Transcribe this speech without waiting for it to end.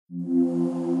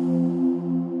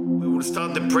We'll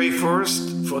start the pray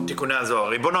first for תיקוני הזוהר.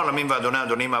 ריבון העולמים ואדוני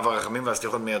אדונים אב הרחמים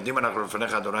והסליחות מיידים אנחנו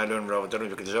לפניך אדוני אלוהינו ולאבותינו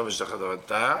בקדושה ושתך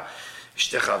תורתה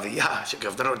אשתך אביה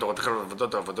שקרבתנו לתורתך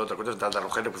ולעבודות העבודות הקודש ודעת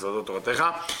הלוחד ובסודות תורתך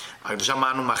הקדושה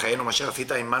מענו מחיינו מאשר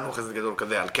עשית עמנו חסד גדול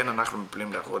כזה על כן אנחנו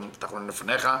מפלים תחתונים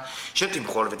לפניך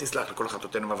שתמחול ותסלח לכל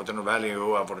חטאותינו ואבותינו ואל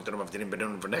יהיו עוונותינו מבדילים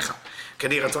בינינו לבניך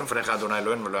כן יהי רצון לפניך אדוני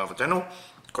אלוהינו ולאבותינו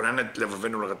כונן את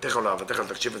לבבנו לרתך ולאהבתך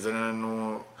ותקשיב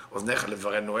אוזניך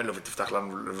לברנו אלו ותפתח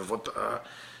לנו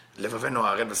לבבנו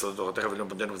הערל בסודות תורתך ולאום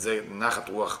פונדנו וזה נחת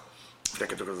רוח לפני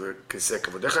כיסא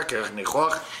כבודיך כרך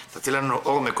ניחוח תציל לנו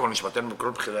אור מקור נשמתנו בכל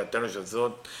בחילתנו של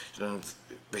זאת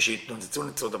ושיתנוצצו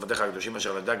נצרות עבדיך הקדושים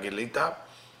אשר לדע גילית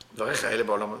דבריך האלה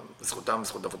בעולם זכותם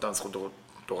זכות אבותם זכות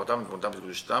תורתם ותמותם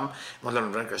וקדושתם מאוד לנו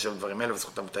לבן כאשר דברים אלה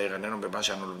וזכותם תאיר עינינו במה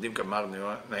שאנו לומדים כמר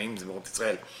נעים זמירות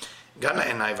ישראל גן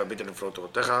לעיניי והביט על נפלאות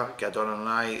תורתך, כי אדון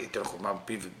אדוני ייתן חוכמה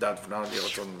בפיו ודעת ונאמר לי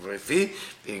רצון ורפי,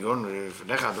 ויגון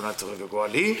לפניך אדוני צורך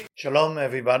וגואלי. Shalom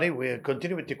everybody, we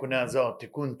continue with תיקוני הזוהר,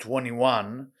 תיקון 21,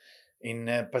 in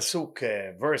פסוק,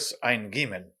 verse עין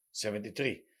גימל, 73.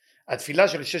 התפילה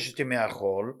של ששת ימי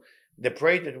החול, the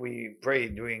prayer that we pray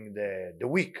during the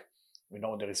week, we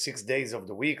know there is 6 days of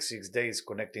the week, 6 days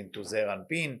connecting to זעיר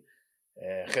אנפין,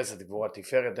 חסד גבורה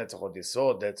תפארת, נצח עוד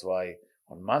יסוד, that's why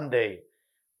on Monday,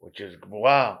 which is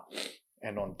Gvura,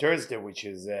 and on Thursday, which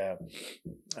is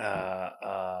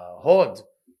Hod,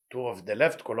 2 of the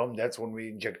left column, that's when we're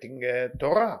injecting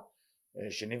Torah.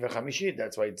 Sheni v'chamishi,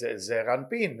 that's why it's Zeir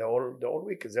Anpin, the whole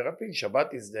week is Zeir Anpin.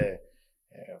 Shabbat is the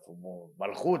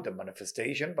Malchut, the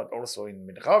manifestation, but also in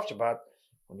Mincha of Shabbat,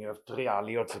 when you have 3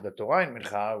 aliyot for the Torah in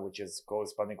Mincha, which is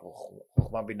corresponding to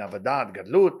Chokhmah Bina V'Daat,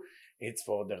 Gadlut, it's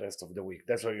for the rest of the week.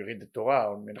 That's why you read the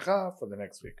Torah on Mincha for the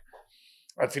next week.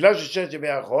 התפילה של ששת ימי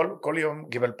החול כל יום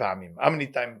ג' פעמים. How many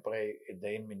times pray a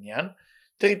day in מניין?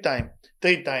 3 times.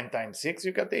 3 times 6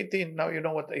 you got 18. Now you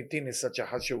know what 18 is such a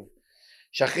חשוב.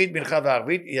 שחרית מנחה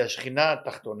וערבית היא השכינה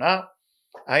התחתונה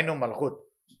היינו מלכות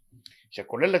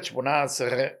שכוללת 18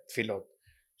 תפילות.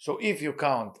 So if you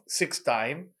count 6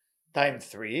 times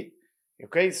 3,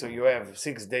 okay, so you have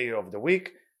 6 days of the week,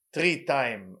 3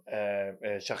 times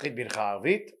שחרית מנחה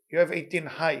ערבית, you have 18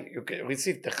 high, you can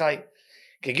receive the high.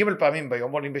 כי ג' פעמים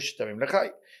ביום עולים בשתמים לחי,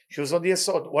 שהוא זאת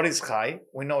יסוד. What is חי?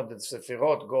 We know that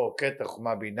ספירות go, כתר,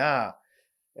 חוכמה, בינה,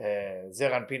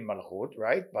 זעיר אנפין, מלכות,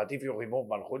 right? But if you remove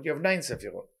מלכות, you have 9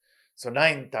 ספירות. So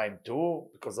 9 times 2,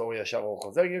 because אור ישר אור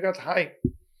חוזר, you got חי.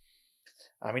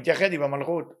 המתייחד עם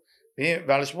המלכות.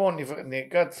 ועל שמו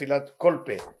נקרא תפילת כל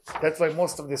פה. That's why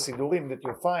most of the סידורים that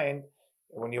you find,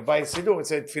 when you buy סידור,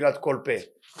 it's a תפילת כל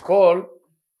פה. כל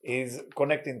is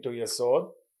connecting to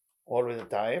יסוד, all the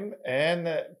time, and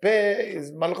פה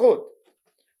is מלכות,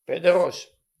 פה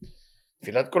דראש,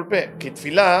 תפילת כל פה, כי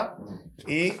תפילה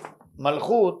היא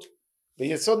מלכות,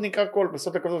 ויסוד נקרא כל,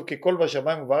 בסוד הכתוב, כי כל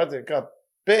בשמיים ובארץ זה נקרא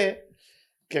פה,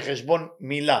 כחשבון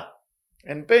מילה,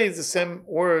 and פה is the same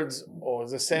words, or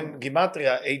the same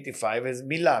גימטריה, 85, as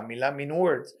מילה, מילה mean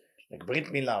words, like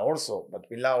ברית מילה also,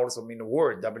 but מילה also mean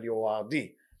word, W-O-R-D,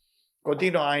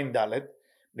 קונטינו עין ד'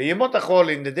 בימות החול,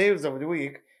 in the days of the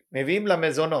week, מביאים לה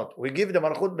מזונות. We give the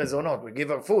מלכות מזונות. We give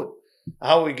her food.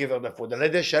 How we give her the food? על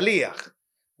ידי שליח.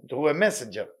 through a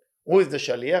messenger. Who is the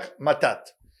שליח? מתת.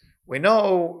 We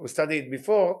know, we studied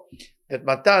before, that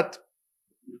מתת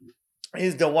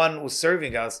is the one who's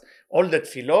serving us all the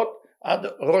תפילות עד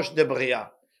ראש דבריאה.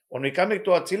 When we come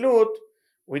to אצילות,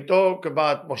 we talk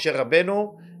about משה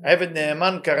רבנו, עבד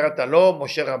נאמן קראת לו,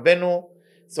 משה רבנו.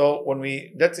 So when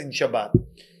we, that's in Shabbat.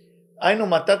 היינו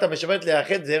מתת המשמרת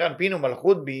לאחד זעיר אנפין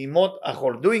ומלכות בימות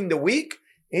החול. During the week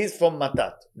is from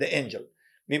מתת, the angel.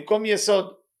 במקום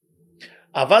יסוד.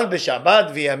 אבל בשבת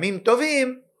וימים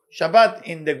טובים, שבת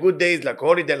in the good days, like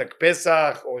holiday, like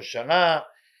פסח או שנה,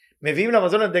 מביאים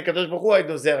למזון על ידי הקדוש ברוך הוא,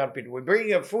 היינו זעיר אנפין. We bring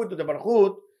your food to the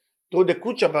מלכות, through the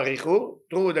קודשא בריך הוא,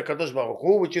 through the קדוש ברוך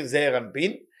הוא, which is זעיר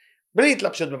אנפין, בלי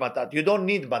התלבשות במתת. You don't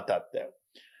need מתת there.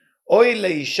 אוי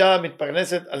לאישה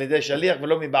מתפרנסת על ידי שליח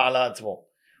ולא מבעלה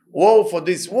עצמו. Woe for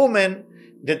this woman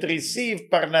that received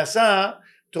parnasa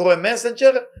through a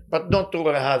messenger but not through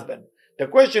her husband. The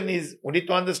question is, we need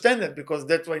to understand it because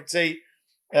that's why it say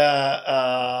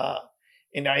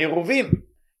in Ayuruvim,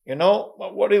 you know,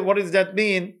 what does that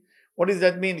mean? What does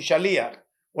that mean, shaliach?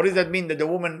 What does that mean that the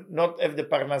woman not have the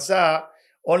parnasa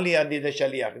only under the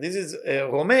shaliach? This is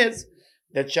Romez,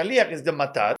 that shaliach is the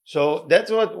matat. So that's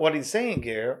what he's saying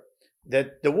here.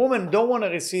 That the woman don't want to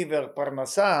receive her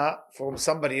parnasa from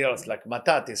somebody else, like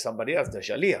matat is somebody else, the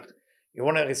shaliach. You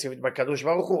want to receive it by Kadosh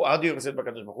Baruch Hu. How do you receive it by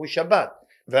Kadosh Baruch Hu? Shabbat.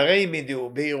 והרי מידיעו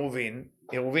בעירובין,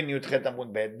 עירובין י"ח עמוד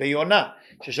ב', ביונה,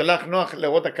 ששלח נוח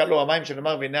לראות הקל לו המים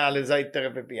שנאמר והנה עלי זית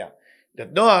טרף בפיה.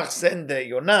 That Noach sent the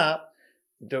יונה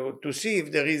to see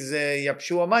if there is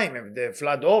Yapshu Amayim, if the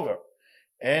flood over.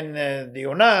 And the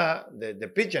Yonah,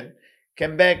 the pigeon,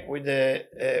 came back with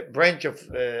a branch of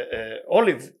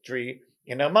olive tree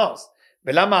in her mouth.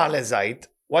 ולמה עלי זית?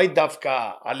 Why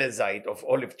דווקא עלי זית of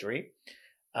olive tree?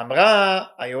 אמרה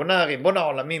היונה, ריבון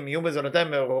העולמים, יהיו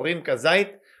מזונותיהם מרורים כזית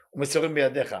ומסורים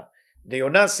בידיך. The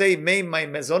Yonah say, may my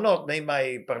mezonot, may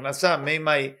my parnasa, may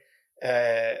my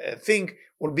thing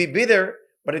will be bitter,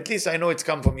 but at least I know it's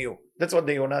come from you. That's what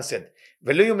the Yonah said.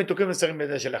 ולא יהיו מתוקים ומסורים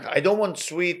בידי שלך. I don't want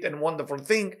sweet and wonderful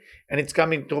thing, and it's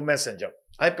coming through messenger.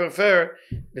 I prefer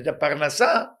that the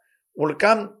parnasa will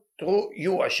come through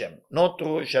you, Hashem, not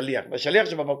through shaliach. והשליח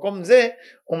שבמקום זה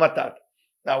הוא מתת.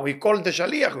 Now we call the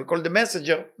shaliach, we call the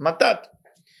messenger מתת.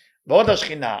 ועוד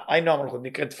השכינה, היינו המלכות,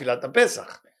 נקראת תפילת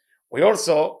הפסח. We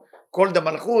also call the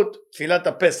מלכות תפילת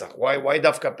הפסח. Why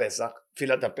דווקא פסח?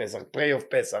 תפילת הפסח, pray of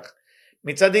פסח.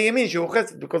 מצד הימין שהוא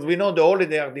חסד, because we know the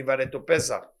holiday are divided to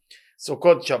פסח.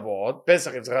 סוכות שבועות,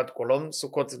 פסח is right column,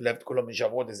 סוכות is left column,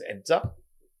 שבועות is אמצע.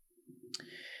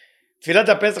 תפילת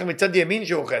הפסח מצד ימין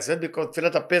שהוא חסד, because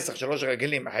תפילת הפסח שלוש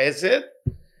רגלים חסד.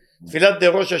 תפילת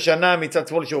ראש השנה מצד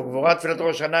שמאל שהוא גבורה. תפילת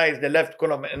ראש השנה is the left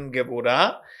column and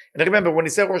גבורה. And remember, when you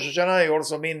say ראש השנה, you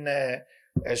also mean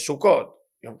סוכות.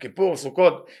 יום כיפור,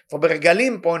 סוכות. From the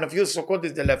regalim point of view, סוכות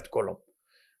is the left column.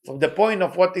 From the point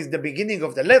of what is the beginning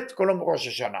of the left column, ראש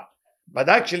השנה. But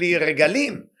actually,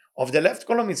 regalim of the left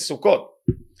column is סוכות.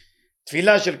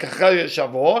 תפילה של כחר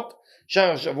שבועות,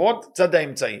 שער שבועות, צד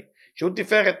האמצעי. שהוא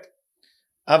תפארת.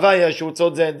 הוויה שהוא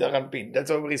צוד זה רנפין. That's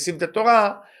why we receive the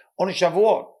Torah on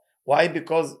שבועות. Why?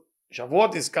 Because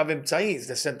שבועות is קו אמצעי, is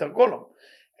the center column.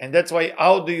 And that's why,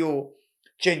 how do you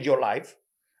change your life?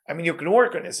 I mean, you can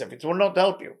work on yourself. It will not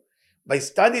help you. By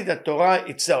studying the Torah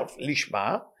itself,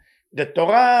 לשמה, the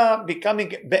Torah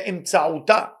becoming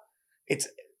באמצעותה. It's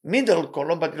middle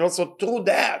column, but also through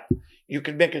that, you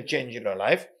can make a change in your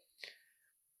life.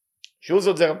 שהוא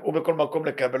זאת זה ובכל מקום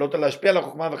לקבל אותה, להשפיע על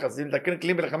החוכמה וחסדים, לתקן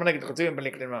כלים ולחמה נגד חצים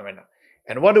ולקנים ממנה.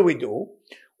 And what do?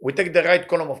 We take the right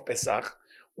column of Pesach,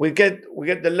 we get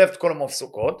the left column of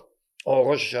Sukkot, or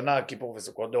Rosh Hashanah, Kippur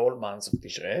וסוכות, the whole months of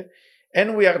Tishrei,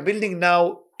 and we are building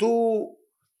now two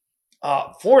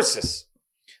forces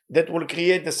that will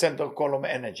create the center column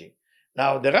energy.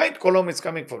 Now the right column is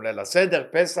coming from ליל הסדר,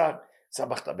 פסח,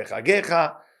 שמחת בחגיך,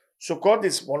 סוכות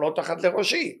is שמאלות אחת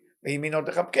לראשי, וימינות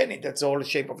תחבקני. That's all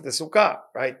shape of the sukkah,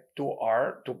 right? Two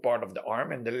part of the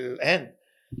arm and the little end,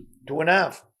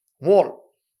 2.5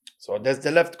 wall. So that's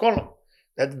the left column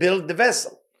that build the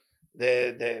vessel.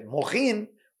 The mochin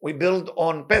we build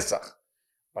on Pesach,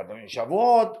 but on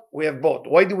Shavuot we have both.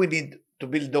 Why do we need to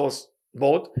build those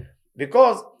both?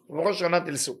 Because Rosh Hashanah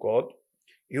till Sukkot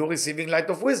you're receiving light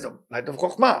of wisdom, light of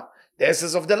chokhmah, the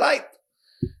essence of the light.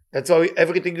 That's why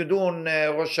everything you do on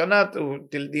Rosh Hashanah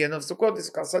till the end of Sukkot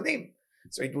is chasadim.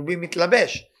 So it will be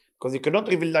mitlabesh, because you cannot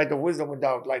reveal light of wisdom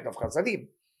without light of chasadim.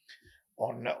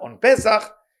 On Pesach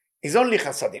is only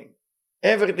chasadim.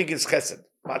 Everything is chesed.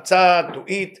 Matzah, to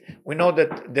eat. We know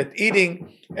that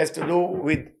eating has to do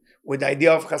with the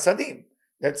idea of chasadim.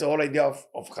 That's the whole idea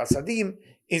of chasadim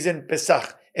is in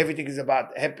Pesach. Everything is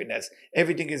about happiness.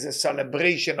 Everything is a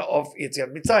celebration of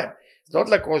Yetziat Mitzrayim. It's not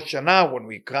like Rosh Hashanah when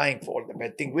we're crying for all the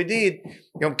bad thing we did.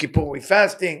 Yom Kippur we're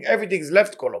fasting. Everything is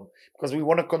left column because we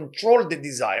want to control the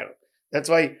desire. That's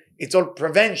why it's all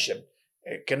prevention.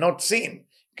 Cannot sin,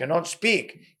 cannot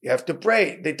speak. You have to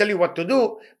pray. They tell you what to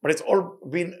do, but it's all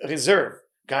been reserved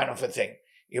kind of a thing.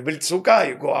 You build sukkah,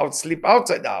 you go out, sleep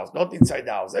outside the house, not inside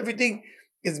the house. Everything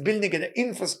is building an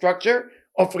infrastructure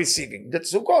of receiving.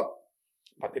 That's sukkot.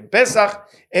 But in Pesach,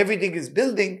 everything is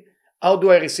building. How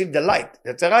do I receive the light?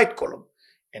 That's the right column.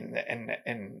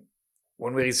 And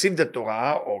when we receive the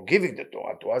Torah or giving the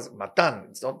Torah to us, matan,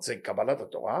 it's not saying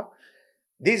Kabbalat Torah,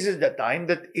 this is the time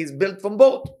that is built from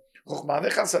both. Chokhmah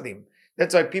vechasadim.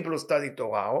 That's why people who study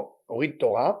Torah or read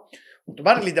Torah,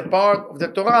 automatically the part of the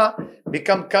Torah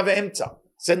become kav emtza,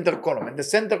 center column. And the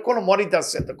center column, what it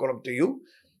does center column to you?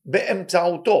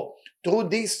 Be'emtzauto. Through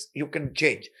this you can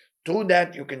change. Through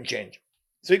that you can change.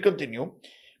 So we continue.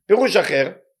 פירוש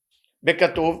אחר,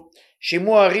 בכתוב,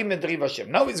 שימוע הרים את ריב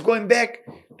השם. Now it's going back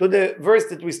to the verse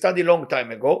that we studied a long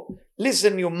time ago.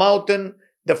 Listen you mountain,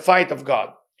 the fight of God.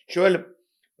 שואל,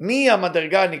 מי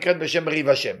המדרגה הנקראת בשם ריב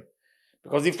השם?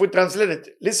 Because if we translate it,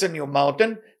 listen you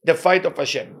mountain, the fight of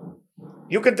Hashem.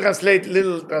 You can translate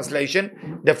little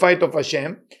translation, the fight of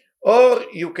Hashem, or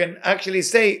you can actually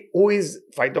say, who is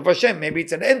fight of Hashem? Maybe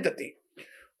it's an entity.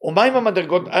 ומה עם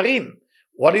המדרגות ערים?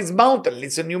 What is mountain?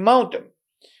 Listen you mountain.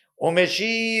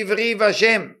 ומשיב ריב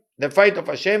השם. The fight of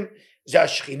Hashem זה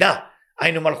השכינה.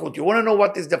 היינו מלכות. You want to know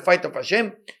what is the fight of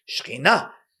Hashem? שכינה.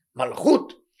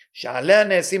 מלכות. שעליה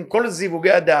נעשים כל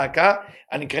זיווגי הדאקה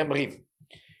הנקראים ריב.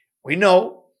 We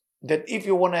know that if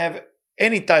you want to have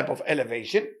any type of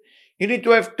elevation, you need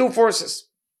to have two forces.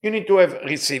 You need to have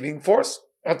receiving force,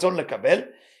 רצון לקבל,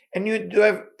 and you need to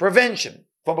have prevention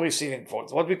from receiving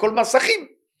force, what we call מסכים.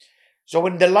 So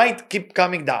when the light keep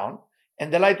coming down,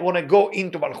 and the light want to go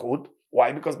into Malchut,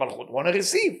 why? Because Malchut want to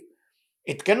receive.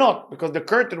 It cannot, because the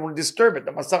curtain will disturb it,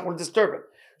 the Masach will disturb it.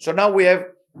 So now we have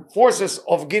forces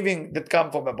of giving that come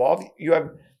from above. You have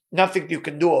nothing you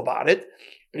can do about it.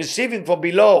 Receiving from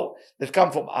below that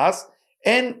come from us,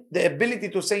 and the ability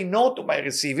to say no to my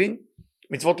receiving,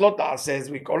 mitzvot lo ta'aseh as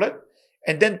we call it,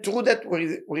 and then through that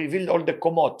we reveal all the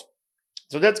komot.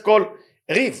 So that's called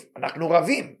riv. אנחנו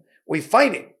ravim. We're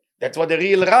fighting. That's what the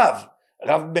real Rav.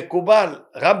 Rav Mekubal,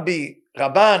 Rabbi,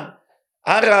 Rabban,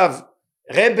 Arav,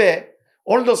 Rebbe,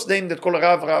 all those names that call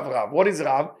Rav. What is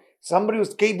Rav? Somebody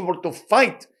who's capable to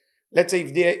fight. Let's say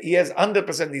if he has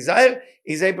 100% desire,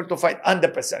 he's able to fight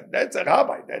 100%. That's a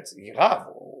rabbi. That's Rav,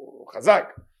 Chazak.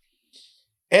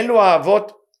 Elu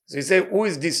Avot. So he said, who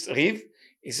is this Riv?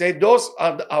 He said, those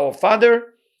are our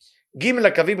father. ג'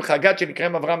 הקווים חגת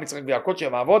שנקראים אברהם, יצחק ויעקב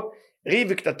שהם האבות, ריב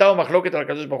וקטטה ומחלוקת על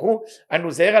הקדוש ברוך הוא,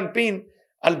 היינו זעיר אנפין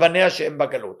על בניה שהם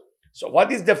בגלות. So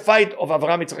what is the fight of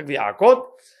אברהם, יצחק ויעקב?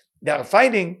 They are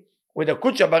fighting with the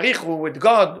Kudsha Barichu, with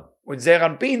God, with Zeir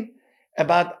Anpin,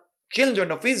 about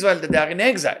children of Israel that they are in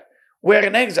exile. We are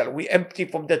in exile. We empty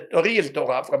from the real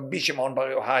Torah, from Bishimon Bar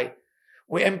Yochai.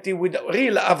 We empty with the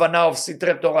real Havana of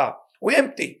Sitre Torah. We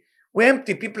empty.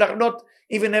 People are not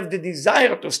even have the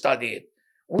desire to study it.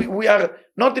 We are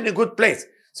not in a good place.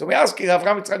 So we ask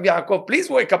Avraham, Yitzchak, Yaakov, please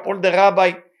wake up all the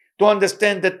rabbi to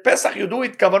understand that Pesach you do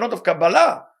with kavanot of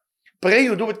Kabbalah. Pray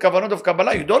you do with kavanot of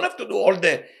Kabbalah. You don't have to do all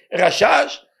the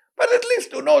Rashash, but at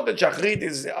least to know that Shachrit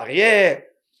is Aryeh.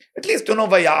 At least to know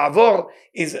Vayavor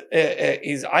is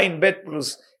Ayin Bet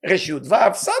plus Resh Yud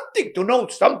Vav. Something, to know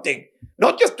something.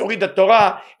 Not just to read the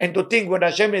Torah and to think when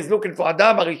Hashem is looking for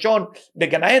Adam Arishon, the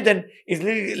Gan Eden is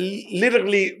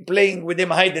literally playing with him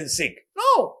hide and seek.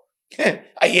 No.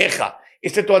 Ayecha. He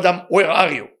said to Adam, where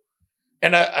are you?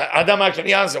 And Adam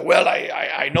actually answered, well,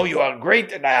 I know you are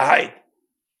great and I hide.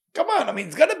 Come on, I mean,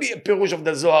 it's got to be a pirush of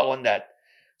the Zohar on that.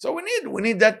 So we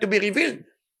need that to be revealed.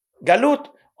 Galut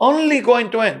only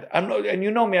going to end. And you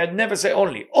know me, I'd never say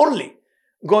only. Only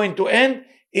going to end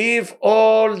if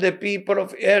all the people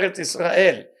of Eretz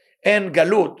Israel and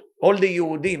Galut, all the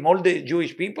Yehudim, all the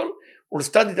Jewish people will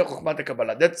study the Chokhmat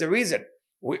Kabbalah. That's the reason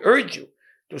we urge you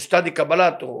to study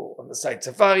Kabbalah on the site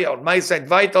Safari, on my site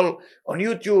Vital, on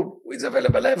YouTube. It's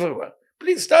available everywhere.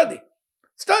 Please study.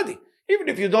 Study. Even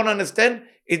if you don't understand,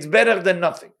 it's better than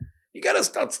nothing. You got to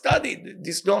start studying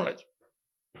this knowledge.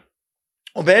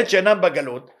 ובעת שאינם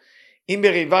בגלות, אם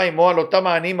בריבה עמו על אותם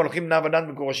העניים הולכים נע ונד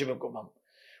מגורשים במקומם.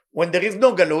 When there is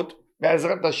no galut,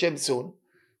 בעזרת השם soon,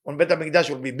 when בית המקדש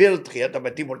will be built, תחיית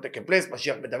הבתים will take place,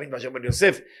 משיח בן דוד ואשר בן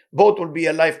יוסף, both will be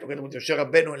alive together with יושב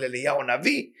רבנו אל אליהו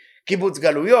הנביא, קיבוץ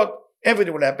גלויות,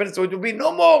 everything will happen, so it will be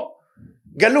no more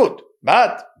galut.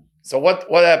 But, so what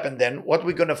happened then? What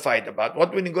we're going to fight about?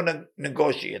 What we're going to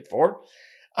negotiate for?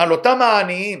 על אותם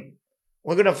העניים,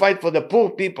 we're going to fight for the poor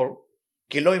people,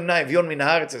 כי לא ימנע אביון מן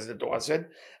הארץ, as the Torah said,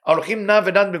 ההולכים נע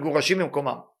ונד מגורשים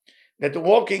ממקומם, that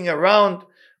walking around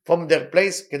from their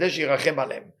place, כדי שירחם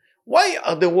עליהם. Why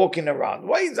are they walking around?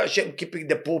 Why is Hashem keeping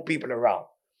the poor people around?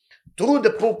 Through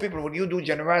the poor people, when you do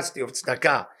generosity of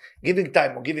tzedakah, giving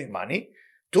time or giving money,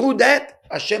 through that,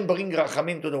 Hashem bring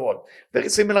rachamim to the world. Very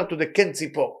similar to the Ken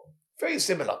Tzipor. Very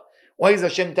similar. Why is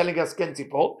Hashem telling us Ken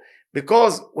Tzipor?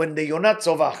 Because when the Yonat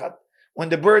Tzovachat, when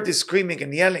the bird is screaming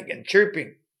and yelling and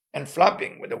chirping and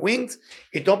flapping with the wings,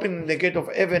 it opens the gate of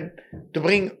heaven to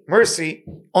bring mercy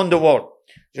on the world.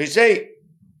 So you say,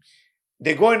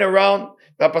 they're going around,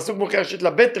 והפסוק מוכר שאת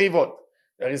לבית ריבות.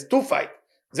 There is two fight.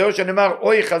 זהו שנאמר,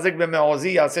 אוי יחזק במעוזי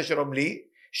יעשה שלום לי,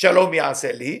 שלום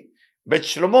יעשה לי. בית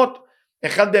שלומות,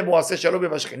 אחד מהם הוא עשה שלום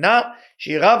עם השכינה,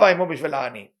 שהיא רבה עמו בשביל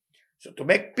העני. So to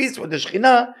make peace with the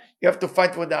Shekhinah, you have to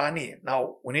fight for the Ani.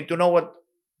 Now, we need to know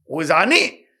who is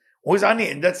Ani. Who is Ani?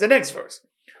 And that's the next verse.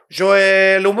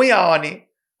 שואל, ומי העני?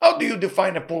 How do you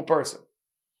define a poor person?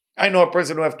 I know a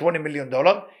person who has $20 million,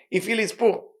 he feels he's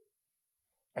poor.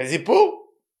 Is he poor?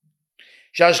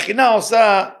 שהשכינה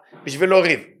עושה בשבילו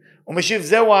ריב. הוא משיב,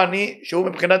 זהו העני, שהוא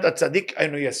מבחינת הצדיק,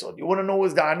 היינו יסוד. You want to know who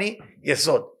is the עני?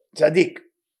 יסוד. צדיק.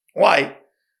 Why?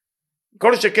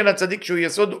 כל שכן הצדיק שהוא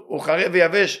יסוד, הוא חרב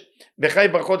ויבש בחי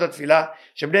ברכות התפילה,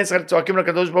 שבני ישראל צועקים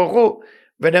לקדוש ברוך הוא,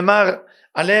 ונאמר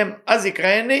עליהם, אז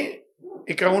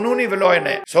יקראונוני ולא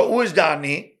עיני. So who is the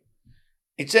עני?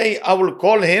 It say, I will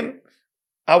call him,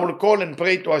 I will call and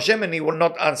pray to Hashem, and he will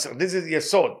not answer. This is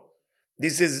יסוד.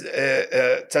 this is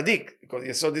צדיק, because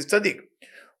יסוד is צדיק.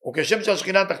 וכשם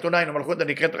שהשכינה התחתונה היא המלכות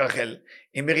הנקראת רחל,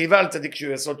 היא מריבה על צדיק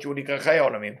שהוא יסוד שהוא נקרא חיי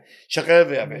העולמים, שחרר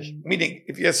ויבש.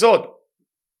 Meaning, if יסוד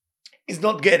is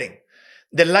not getting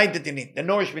the light that he needs, the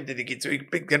nourishment that he gets, so he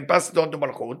can pass it on to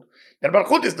Malchut, then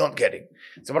Malchut is not getting.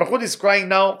 So Malchut is crying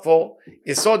now for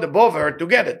יסוד above her to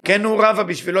get it. כן הוא רבה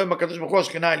בשבילו עם הקדוש ברוך הוא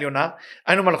השכינה העליונה,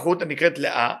 היינו מלכות הנקראת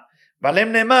לאה,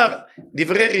 ועליהם נאמר,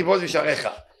 דברי ריבוז ושעריך.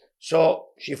 So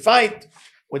she fight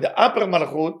with the upper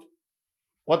Malchut,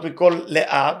 what we call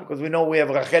לאה, because we know we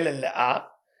have רחל and לאה,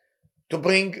 to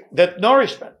bring that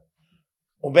nourishment.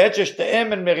 ובעת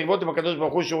ששתיהם הן מריבות עם הקדוש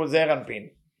ברוך הוא שהוא זעיר אנפין.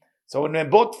 So when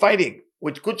we're both fighting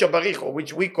with קודשא בריך, or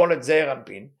which we call it זעיר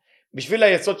אנפין, בשביל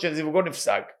היסוד של זיווגו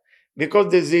נפסק,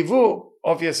 because the זיווג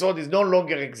of יסוד is no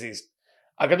longer exist.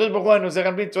 הקדוש ברוך הוא היינו זעיר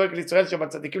אנפין צועק לישראל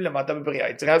שבצדיקים למטה בבריאה,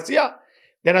 יצרי עשייה.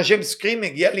 Then Hashem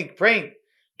screaming, yelling, praying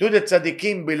to the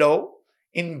tzadikim below,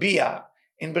 in Bia,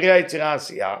 in בריאה יצרי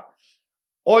עשייה,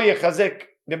 או יחזק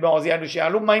במעוזינו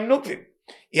שיעלו מים נוקבים.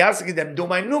 He asking them, do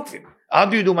מים נוקבים. How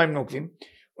do you do מים נוקבים?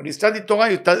 When you study Torah,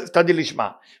 you study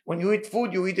Lishma. When you eat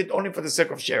food, you eat it only for the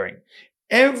sake of sharing.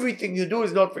 Everything you do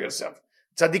is not for yourself.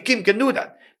 Tzadikim can do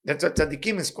that. That's what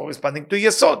tzadikim is corresponding to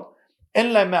יסוד.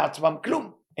 אין להם מעצמם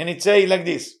כלום. And it say like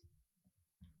this.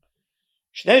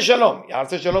 שני שלום,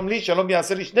 יעשה שלום לי, שלום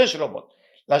יעשה לי שני שלומות.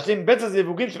 להשלים בית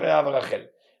הזיווגים של לאה ורחל.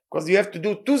 Because you have to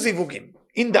do two זיווגים.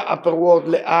 In the upper world,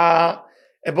 לאה,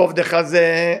 above the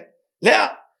חזה, לאה.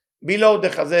 below the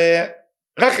חזה,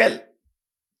 רחל.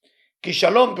 כי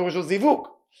שלום פירושו זיווג.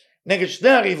 נגד שני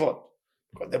הריבות.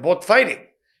 Because they're both fighting.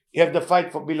 You have the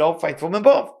fight from below, fight from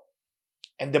above.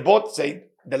 And the both say,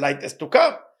 the light has to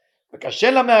come.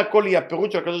 וקשה לה מהכל היא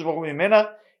הפירוט של הקדוש ברוך הוא ממנה,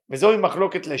 וזוהי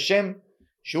מחלוקת לשם,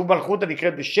 שהוא מלכות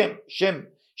הנקראת בשם,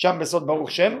 שם בסוד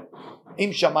ברוך שם,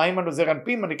 עם שמיים אנו זעיר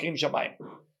אנפין הנקראים שמיים.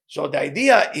 So the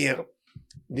idea here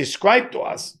described to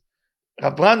us,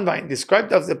 Rab Brandwein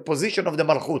described us the position of the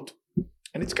malchut,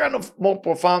 and it's kind of more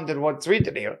profound than what's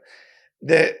written here.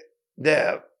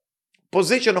 The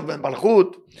position of the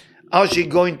malchut, how she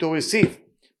going to receive,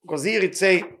 because here it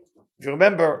say, if you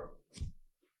remember,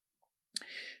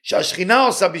 שהשכינה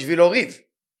עושה בשבילו ריב.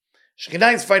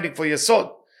 שכינה is fighting for יסוד,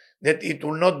 that it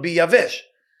will not be יבש,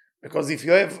 because if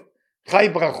you have חי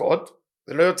ברכות,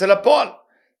 זה לא יוצא לפועל,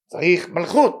 צריך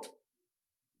מלכות.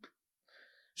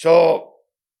 So,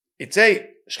 it say,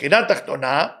 שכינה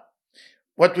תחתונה,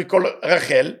 what we call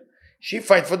רחל, she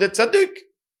fight for the צדיק,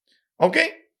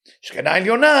 אוקיי? שכינה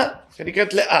עליונה,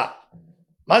 שנקראת לאה.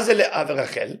 מה זה לאה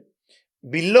ורחל?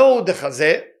 below the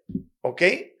חזה,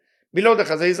 אוקיי? below the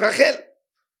חזה is רחל.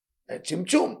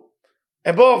 צמצום.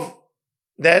 above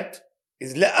that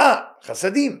is לאה,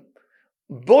 חסדים.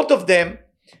 both of them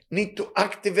need to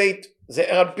activate the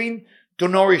Erapin to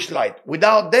nourish light.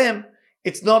 Without them,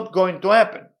 it's not going to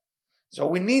happen. So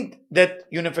we need that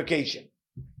unification.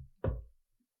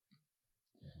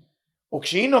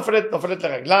 וכשהיא נופלת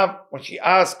לרגליו, when she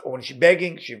asks or when she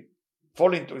begging, she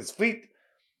fall into his feet.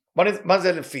 מה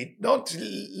זה לפית? Not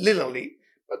literally,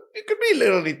 but it could be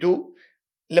literally too.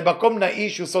 למקום נאי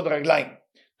שהוא סוד רגליים.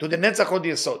 to the נצח עוד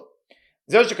יסוד.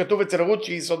 זהו שכתוב אצל רות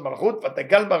שהיא סוד מלכות,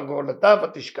 ותגל מרגולותיו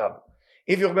ותשכב.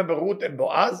 If you remember Ruth and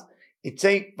Boaz, it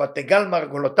say, ותגל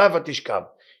מרגולותיו ותשכב.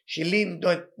 She leaned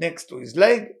next to his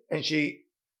leg and she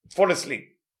fall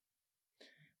asleep.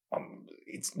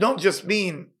 It's not just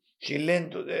mean she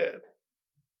leaned to the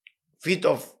feet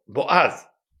of Boaz.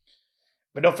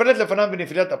 ונופלת לפניו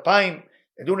בנפילת אפיים,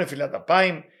 ידעו נפילת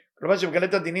אפיים, כלומר שמגלה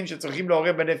את הדינים שצריכים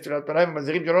לעורר בנפילת אפיים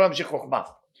ומזהירים שלא להמשיך חוכמה,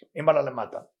 ממעלה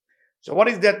למטה. So what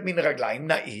does that mean רגליים?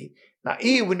 נאי.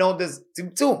 נאי, we know there's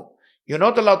צמצום. You're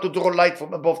not allowed to draw light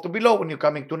from above to below when you're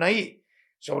coming to נאי.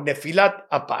 So נפילת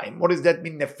אפיים, what does that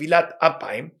mean נפילת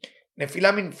אפיים? נפילה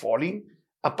mean falling,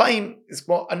 אפיים is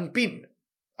כמו אנפין,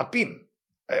 אפים,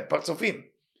 פרצופים,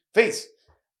 face.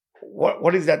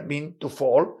 What does that mean to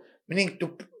fall? Meaning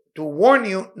to warn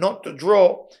you not to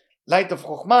draw light of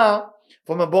חוכמה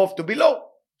from above to below.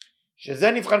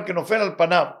 שזה נבחן כנופל על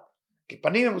פניו, כי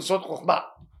פנים הם סוד חוכמה.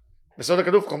 בסוד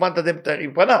הכתוב חוכמת אדם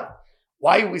תארים פניו.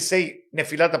 Why we say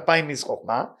נפילת אפיים is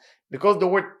חוכמה? Because the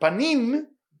word פנים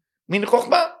mean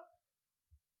חוכמה.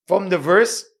 From the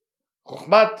verse,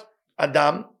 חוכמת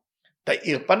אדם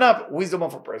תאיר פניו, wisdom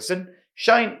of a person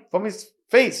shine from his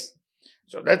face.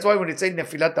 So that's why when it says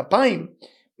נפילת אפיים,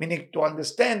 meaning to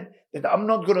understand that I'm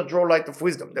not going to draw light of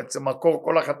wisdom. That's המקור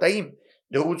כל החטאים,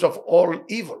 the roots of all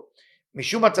evil.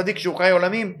 משום הצדיק שהוא חי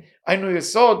עולמים, היינו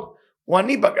יסוד, הוא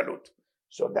אני בגלות.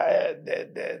 So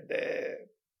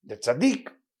the tzaddik,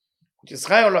 which is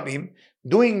Chai Olamim,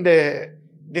 doing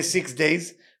the 6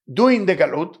 days, doing the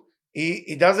galut,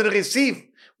 he doesn't receive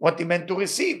what he meant to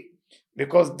receive.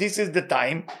 because this is the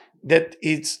time that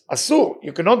it's asur.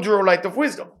 You cannot draw light of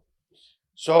wisdom.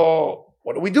 So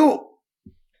what do?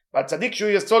 והצדיק שהוא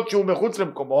יסוד שהוא מחוץ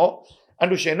למקומו,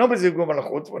 אנו שאינו בזיווג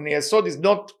מלכות, והיסוד is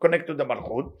not connected to the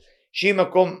מלכות, שהיא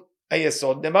מקום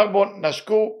היסוד, נאמר בו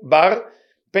נשקו בר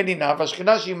פנינה,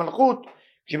 והשכינה שהיא מלכות,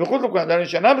 כשהיא מחוץ למקומו, עדיין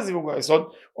שאינה בזיווג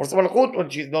היסוד, also מלכות, when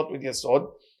she is not with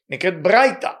יסוד, נקראת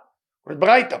ברייתא,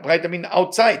 ברייתא mean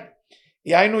outside,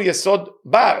 היא היינו יסוד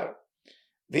בר,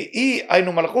 והיא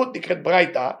היינו מלכות, נקראת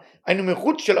ברייתא, היינו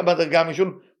מחוץ של המדרגה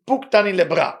משום פוקטני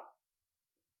לברא.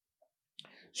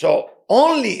 So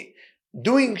only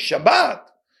doing Shabbat,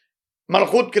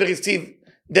 Malchut can receive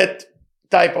that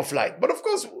type of light. But of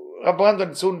course, Rabbi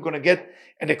Brandon is soon going to get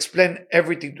and explain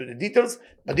everything to the details,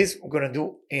 but this we're going to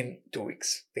do in 2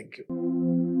 weeks. Thank you.